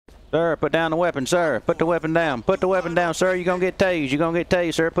Sir, put down the weapon, sir. Put the weapon down. Put the weapon down, sir. You're gonna get tased. You're gonna get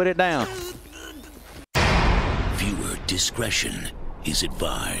tased, sir. Put it down. Viewer discretion is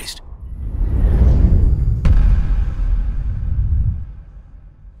advised.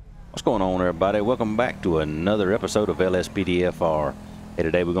 What's going on, everybody? Welcome back to another episode of LSPDFR. Hey,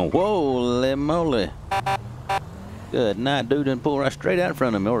 today we're going, whoa, moly. Good night, dude. Didn't pull right straight out in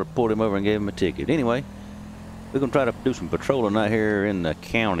front of me or pulled him over and gave him a ticket. Anyway, we're going to try to do some patrolling out here in the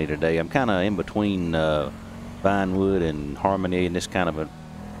county today. I'm kind of in between Vinewood and Harmony in this kind of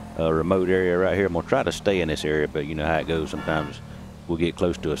a remote area right here. I'm going to try to stay in this area, but you know how it goes. Sometimes we'll get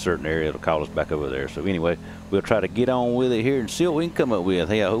close to a certain area, it'll call us back over there. So anyway, we'll try to get on with it here and see what we can come up with.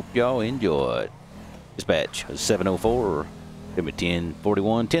 Hey, I hope y'all enjoy it. Dispatch 704, give me 1041,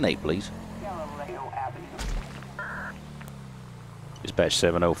 108, please. Dispatch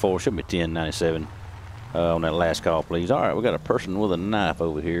 704, should be 1097 on that last call, please. All right, we got a person with a knife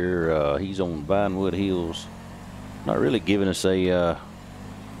over here. He's on Vinewood Hills. Not really giving us a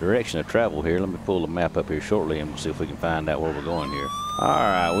direction of travel here. Let me pull the map up here shortly and we'll see if we can find out where we're going here. All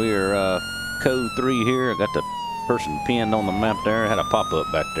right, we're code 3 here. I got the person pinned on the map there. Had a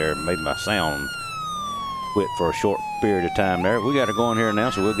pop-up back there. Made my sound quit for a short period of time there. We got her going here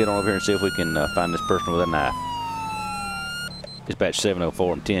now, so we'll get on over here and see if we can find this person with a knife. Dispatch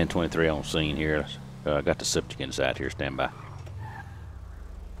 704 and 1023 on scene here. Got the subject inside here. Stand by.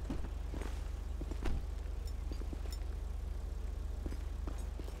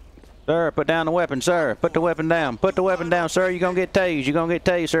 Sir, put down the weapon, sir. Put the weapon down. Put the weapon down, sir. You're going to get tased. You're going to get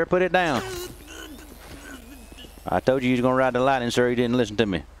tased, sir. Put it down. I told you was going to ride the lightning, sir. You didn't listen to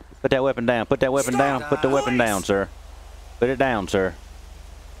me. Put that weapon down. Put that weapon down. Put the weapon down, sir. Put it down, sir.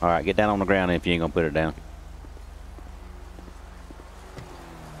 All right, get down on the ground if you ain't going to put it down.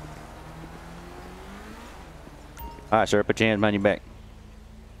 All right, sir. Put your hands behind your back.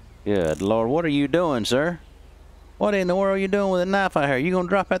 Good Lord. What are you doing, sir? What in the world are you doing with a knife out here? You gonna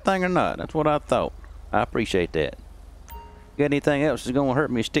drop that thing or not? That's what I thought. I appreciate that. Got anything else that's gonna hurt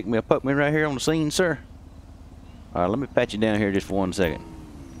me, stick me or poke me right here on the scene, sir? All right, let me pat you down here just for 1 second.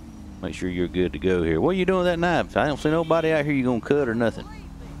 Make sure you're good to go here. What are you doing with that knife? I don't see nobody out here you gonna cut or nothing.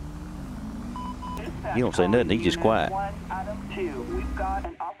 You don't say nothing. He's just quiet. All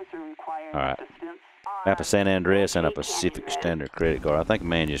right. Map of San Andreas and a Pacific Standard credit card. I think the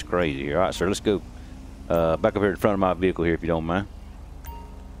man is crazy here. All right, sir, let's go. Back up here in front of my vehicle here, if you don't mind.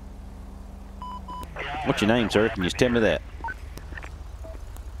 What's your name, sir? Can you just tell me that?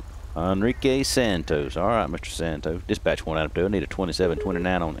 Enrique Santos. All right, Mr. Santos. Dispatch 1 out of 2. I need a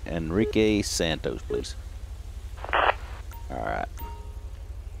 2729 on Enrique Santos, please. All right.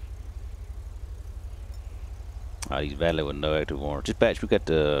 He's valid with no active warrant. Dispatch, we got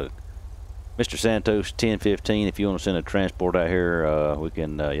the Mr. Santos 1015. If you want to send a transport out here, we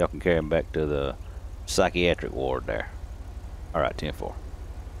can. Y'all can carry him back to the psychiatric ward there. All right, 10-4. All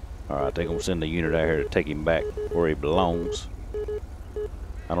right, they're gonna send the unit out here to take him back where he belongs.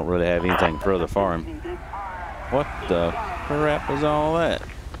 I don't really have anything further for him. What the crap is all that?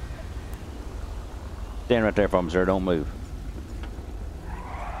 Stand right there for me, sir. Don't move.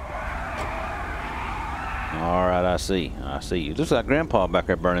 All right, I see. I see you. Looks like Grandpa back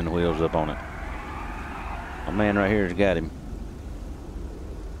there burning the wheels up on it. My man right here has got him.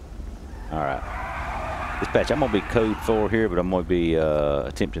 All right. Dispatch, I'm going to be code 4 here, but I'm going to be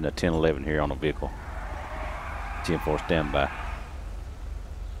attempting a 1011 here on the vehicle. 10-4, stand by.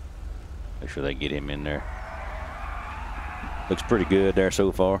 Make sure they get him in there. Looks pretty good there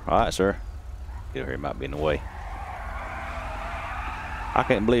so far. All right, sir. Get over here, might be in the way. I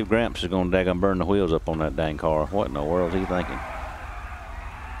can't believe Gramps is going to daggone burn the wheels up on that dang car. What in the world is he thinking?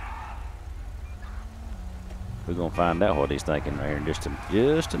 We're going to find out what he's thinking right here in just a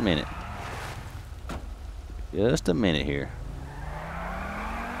minute. Just a minute here.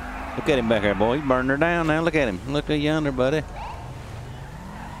 Look at him back there, boy. He's burning her down now. Look at him. Look at yonder, buddy.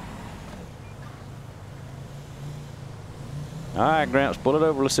 All right, Gramps, pull it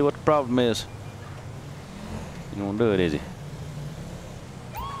over. Let's see what the problem is. He don't want to do it, is he?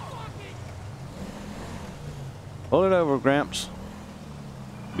 Pull it over, Gramps.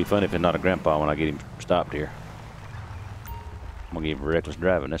 It'd be funny if it's not a grandpa when I get him stopped here. I'm going to give him reckless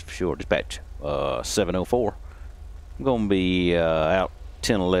driving, that's for sure. Dispatch 704. I'm going to be out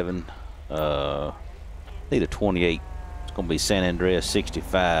 1011. Need a 28. It's going to be San Andreas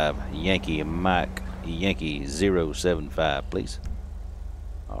 65, Yankee Mike, Yankee 075, please.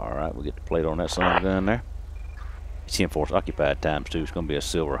 All right, we'll get the plate on that son of a gun there. It's 10-4 occupied times 2. It's going to be a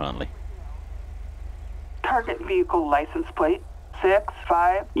silver Huntley. Target vehicle license plate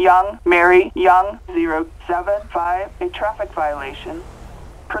 65 Young Mary Young 075. A traffic violation.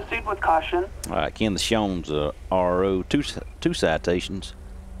 Proceed with caution. All right, Ken Sean's RO, two citations.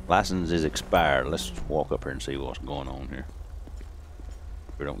 License is expired. Let's walk up here and see what's going on here.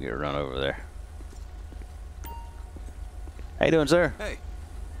 We don't get run over there. How you doing, sir? Hey.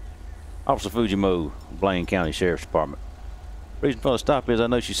 Officer Fujimo, Blaine County Sheriff's Department. Reason for the stop is I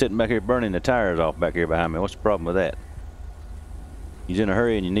know she's sitting back here burning the tires off back here behind me. What's the problem with that? You're in a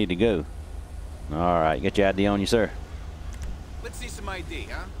hurry and you need to go. All right, get your ID on you, sir. Let's see some ID,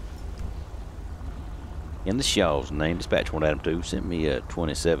 huh? In the Shaw's name, dispatch 1 Adam 2. Send me a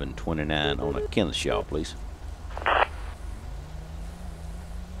 2729 on a Kenneth Shaw, please.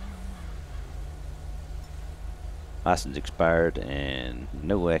 License expired and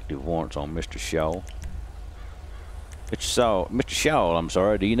no active warrants on Mr. Shaw. Mr. Shaw, I'm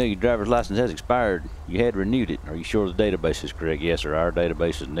sorry. Do you know your driver's license has expired? You had renewed it. Are you sure the database is correct? Yes, sir. Our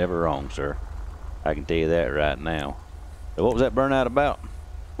database is never wrong, sir. I can tell you that right now. So what was that burnout about?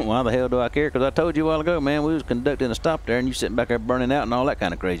 Why the hell do I care? Because I told you a while ago, man, we was conducting a stop there and you sitting back there burning out and all that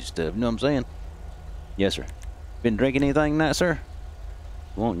kind of crazy stuff. You know what I'm saying? Yes, sir. Been drinking anything tonight, sir?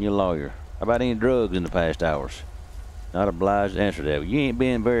 Wanting your lawyer. How about any drugs in the past hours? Not obliged to answer that. You ain't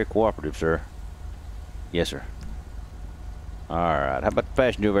being very cooperative, sir. Yes, sir. All right. How about the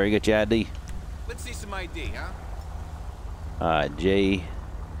passenger over there? You got your ID? Let's see some ID, huh? All right, J.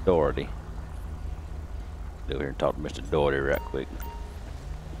 Doherty. Go over here and talk to Mr. Doherty right quick.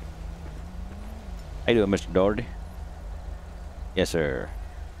 How you doing, Mr. Doherty? Yes, sir.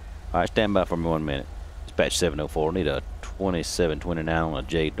 All right, stand by for me 1 minute. Dispatch 704. Need a 2729 on a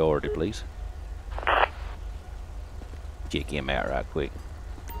J. Doherty, please. Check him out right quick.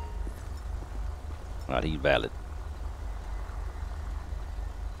 All right, he's valid.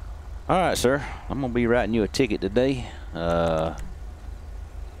 All right, sir. I'm gonna be writing you a ticket today. I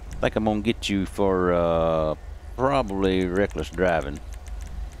think I'm gonna get you for probably reckless driving,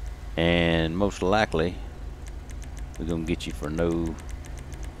 and most likely we're gonna get you for no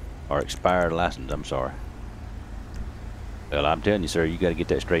or expired license. I'm sorry. Well, I'm telling you, sir, you got to get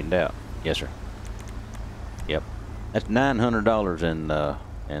that straightened out. Yes, sir. Yep. That's $900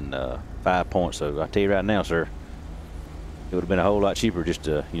 and 5 points. So I tell you right now, sir, it would have been a whole lot cheaper just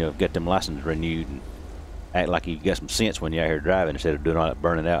to, you know, get them licenses renewed and act like you got some sense when you're out here driving instead of doing all that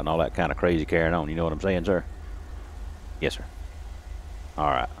burning out and all that kind of crazy carrying on. You know what I'm saying, sir? Yes, sir. All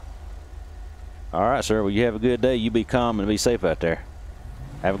right. All right, sir. Well, you have a good day. You be calm and be safe out there.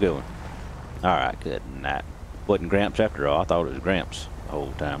 Have a good one. All right. Good night. Wasn't Gramps after all. I thought it was Gramps the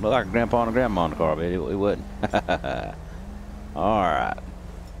whole time. Looked like a grandpa and a grandma in the car, but it wasn't. All right.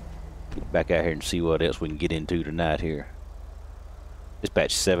 Get back out here and see what else we can get into tonight here.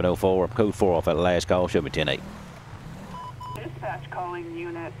 Dispatch 704. Code 4 off that last call. Show me 10-8. Dispatch calling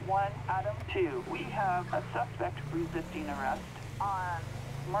Unit 1, Adam 2. We have a suspect resisting arrest on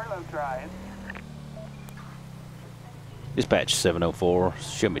Marlowe Drive. Dispatch 704.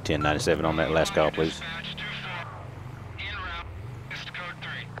 Show me 1097 on that last call, please.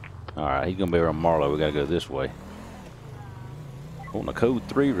 All right, he's gonna be around Marlowe. We gotta go this way. On the code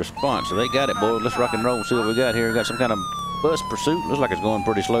 3 response. So they got it, boys. Let's rock and roll. See what we got here. We got some kind of bus pursuit. Looks like it's going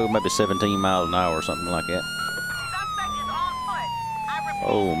pretty slow, maybe 17 miles an hour or something like that.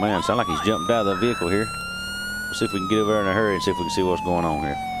 Oh man, sounds like he's jumped out of the vehicle here. Let's see if we can get over there in a hurry and see if we can see what's going on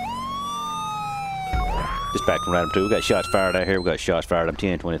here. Dispatch from Adam 2. We got shots fired out here. We got shots fired. I'm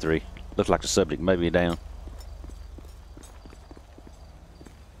 1023. Looks like the subject may be down.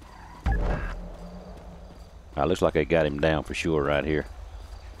 Looks like they got him down for sure right here.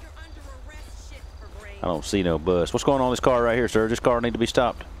 I don't see no bus. What's going on in this car right here, sir? This car need to be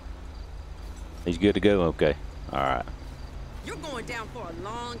stopped. He's good to go? Okay. All right. You're going down for a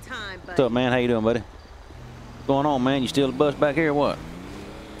long time, buddy. What's up, man? How you doing, buddy? What's going on, man? You steal the bus back here or what?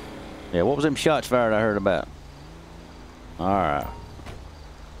 Yeah, what was them shots fired I heard about? All right.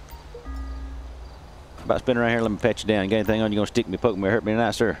 About to spin around here. Let me pat you down. You got anything on you? Gonna stick me, poke me, or hurt me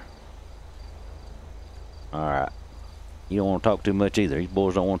tonight, sir? All right. You don't want to talk too much either. These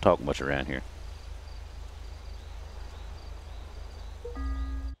boys don't want to talk much around here.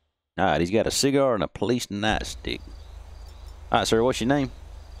 All right, he's got a cigar and a police nightstick. All right, sir, what's your name?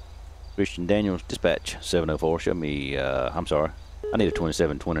 Christian Daniels, dispatch 704. Show me, I'm sorry. I need a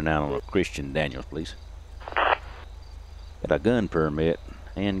 2729 on a Christian Daniels, please. Got a gun permit.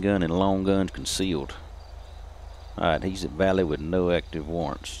 Handgun and long guns concealed. All right, he's at Valley with no active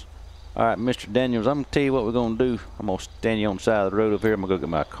warrants. All right, Mr. Daniels, I'm going to tell you what we're going to do. I'm going to stand you on the side of the road up here. I'm going to go get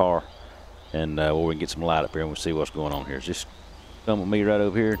my car and where we can get some light up here and we'll see what's going on here. Just come with me right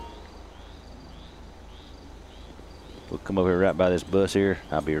over here. We'll come over here right by this bus here.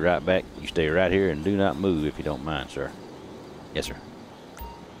 I'll be right back. You stay right here and do not move if you don't mind, sir. Yes, sir.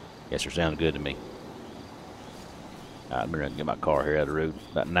 Yes, sir. Sounds good to me. All right, I'm gonna get my car here out of the road.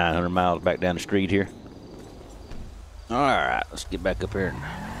 About 900 miles back down the street here. All right, let's get back up here and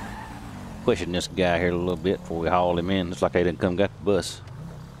question this guy here a little bit before we haul him in. Looks like they didn't come got the bus.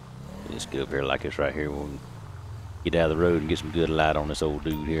 Let's get up here like this right here. We'll get out of the road and get some good light on this old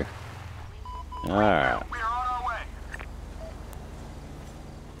dude here. All right.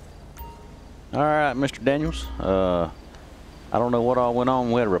 All right, Mr. Daniels. I don't know what all went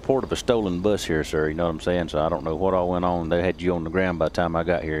on. We had a report of a stolen bus here, sir. You know what I'm saying? So I don't know what all went on. They had you on the ground by the time I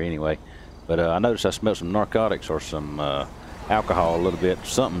got here anyway. But I noticed I smelled some narcotics or some alcohol a little bit.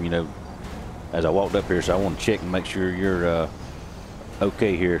 Something, you know, as I walked up here. So I want to check and make sure you're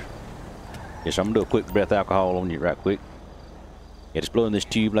okay here. Yes, I'm going to do a quick breath alcohol on you right quick. Yeah, just blow in this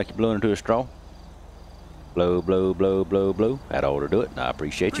tube like you're blowing into a straw. Blow, blow, blow, blow, blow. That ought to do it. I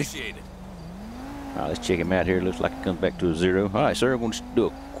appreciate you. Appreciate it. All right, let's check him out here. Looks like it comes back to a 0. All right, sir, we're going to do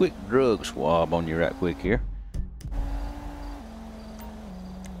a quick drug swab on you right quick here.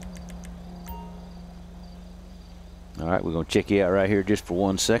 All right, we're going to check you out right here just for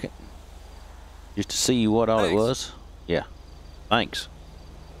 1 second. Just to see what all it was. Yeah, thanks.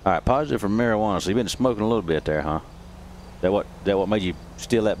 All right, positive for marijuana. So you've been smoking a little bit there, huh? That what made you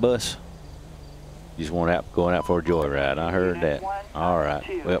steal that bus? You just want out going out for a joyride. I heard that. All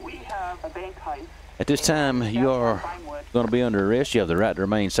right. Well, at this time, you are going to be under arrest. You have the right to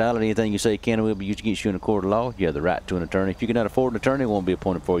remain silent. Anything you say can and will be used against you in a court of law. You have the right to an attorney. If you cannot afford an attorney, it won't be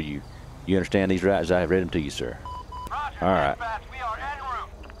appointed for you. You understand these rights? I have read them to you, sir. All right.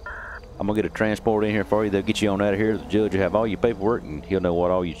 I'm going to get a transport in here for you. They'll get you on out of here. The judge will have all your paperwork, and he'll know what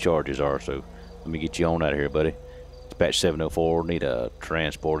all your charges are. So let me get you on out of here, buddy. Dispatch 704. Need a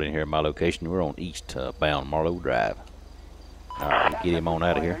transport in here at my location. We're on eastbound Marlowe Drive. All right, get him on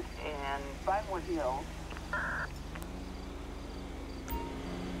out of here.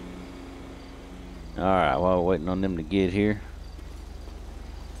 All right, while we're waiting on them to get here,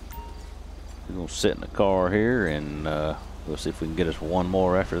 we're going to sit in the car here, and we'll see if we can get us one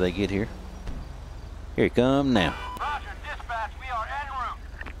more after they get here. Here he come now. Roger, dispatch, we are en route.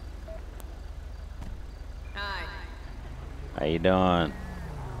 Hi. How you doing?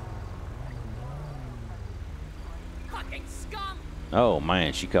 Fucking scum! Oh,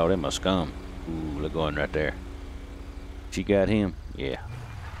 man, she called him a scum. Ooh, look going right there. She got him? Yeah.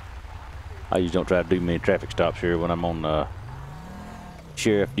 I usually don't try to do many traffic stops here when I'm on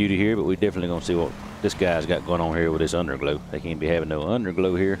sheriff duty here, but we definitely gonna see what this guy's got going on here with this underglow. They can't be having no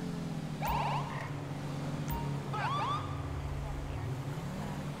underglow here.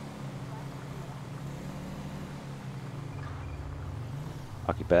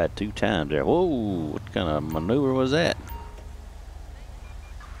 Occupied 2 times there. Whoa, what kind of maneuver was that?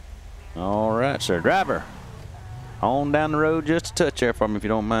 All right, sir. Driver, on down the road just a touch there for me if you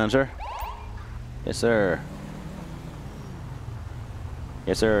don't mind, sir. Yes, sir.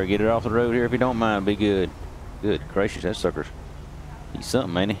 Yes, sir. Get it off the road here if you don't mind. Be good. Good gracious, that sucker's. He's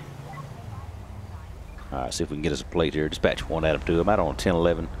something, ain't he? All right, see if we can get us a plate here. Dispatch 1 Adam 2. I'm out on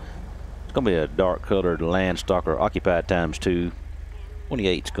 1011. It's going to be a dark colored Landstalker, occupied ×2.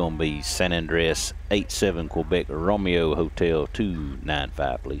 28's going to be San Andreas 87 Quebec Romeo Hotel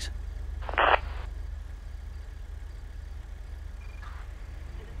 295, please.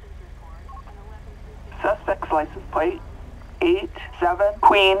 Suspect's license plate 87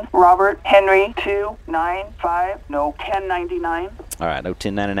 Queen Robert Henry 295, no 1099. All right, no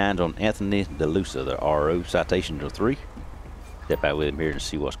 1099s on Anthony DeLusa, the RO. Citations are 3. Step out with him here and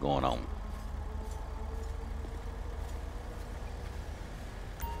see what's going on.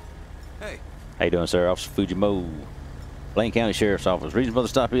 Hey. How you doing, sir? Officer Fujimo, Blaine County Sheriff's Office. Reason for the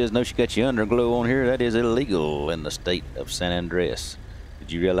stop is, no, she got your underglow on here. That is illegal in the state of San Andreas.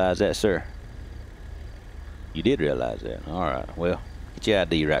 Did you realize that, sir? You did realize that. All right. Well, get your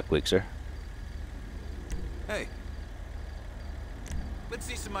ID right quick, sir. Hey. Let's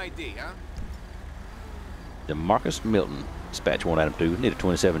see some ID, huh? DeMarcus Milton. Dispatch 1 Adam 2. Need a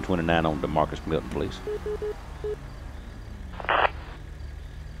 2729 on DeMarcus Milton, please.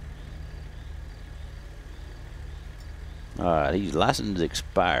 All right. He's license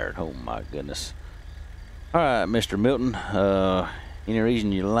expired. Oh, my goodness. All right, Mr. Milton. Any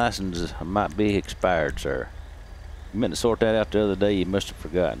reason your license might be expired, sir? You meant to sort that out the other day. You must have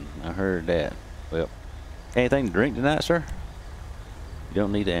forgotten. I heard that. Well, anything to drink tonight, sir? You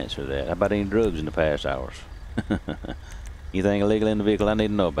don't need to answer that. How about any drugs in the past hours? Anything illegal in the vehicle I need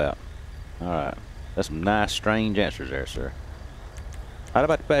to know about? All right. That's some nice, strange answers there, sir. How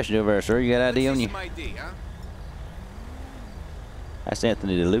about the passenger over there, sir? You got ID on you? Some ID, huh? That's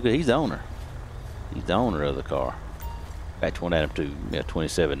Anthony DeLuca. He's the owner. He's the owner of the car. Batch 1 Adam 2, yeah,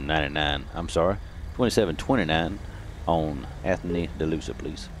 27.99. I'm sorry, 27.29 on Anthony DeLucia,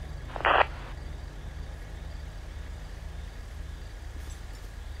 please.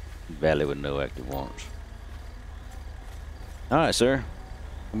 Valley with no active warrants. All right, sir.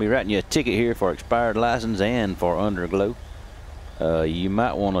 I'll be writing you a ticket here for expired license and for underglow. You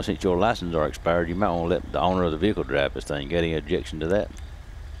might want to, since your license are expired, you might want to let the owner of the vehicle drive this thing. Got any objection to that?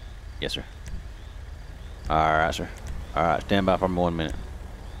 Yes, sir. All right, sir. All right, stand by for me 1 minute.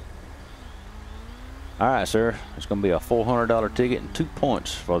 All right, sir. It's going to be a $400 ticket and 2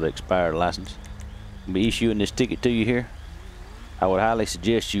 points for the expired license. I'll be issuing this ticket to you here. I would highly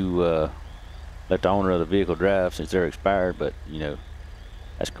suggest you let the owner of the vehicle drive since they're expired, but, you know,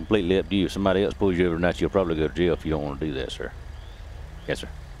 that's completely up to you. If somebody else pulls you over tonight, you'll probably go to jail if you don't want to do that, sir. Yes, sir.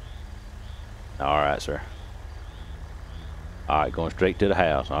 All right, sir. All right, going straight to the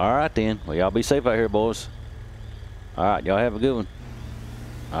house. All right, then. Well, y'all be safe out here, boys. All right, y'all have a good one.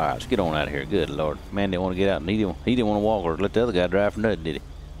 All right, let's get on out of here. Good Lord. Man didn't want to get out, and he didn't want to walk or let the other guy drive for nothing, did he?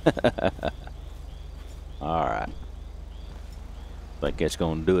 All right. I think that's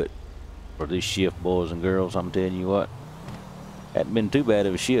going to do it for this shift, boys and girls. I'm telling you what. Hadn't been too bad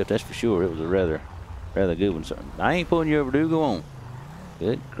of a shift, that's for sure. It was a rather good one. So I ain't pulling you over, dude. Go on.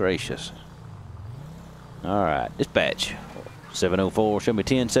 Good gracious. All right, dispatch 704, show me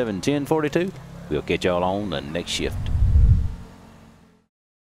 10-7-10-42. We'll catch y'all on the next shift.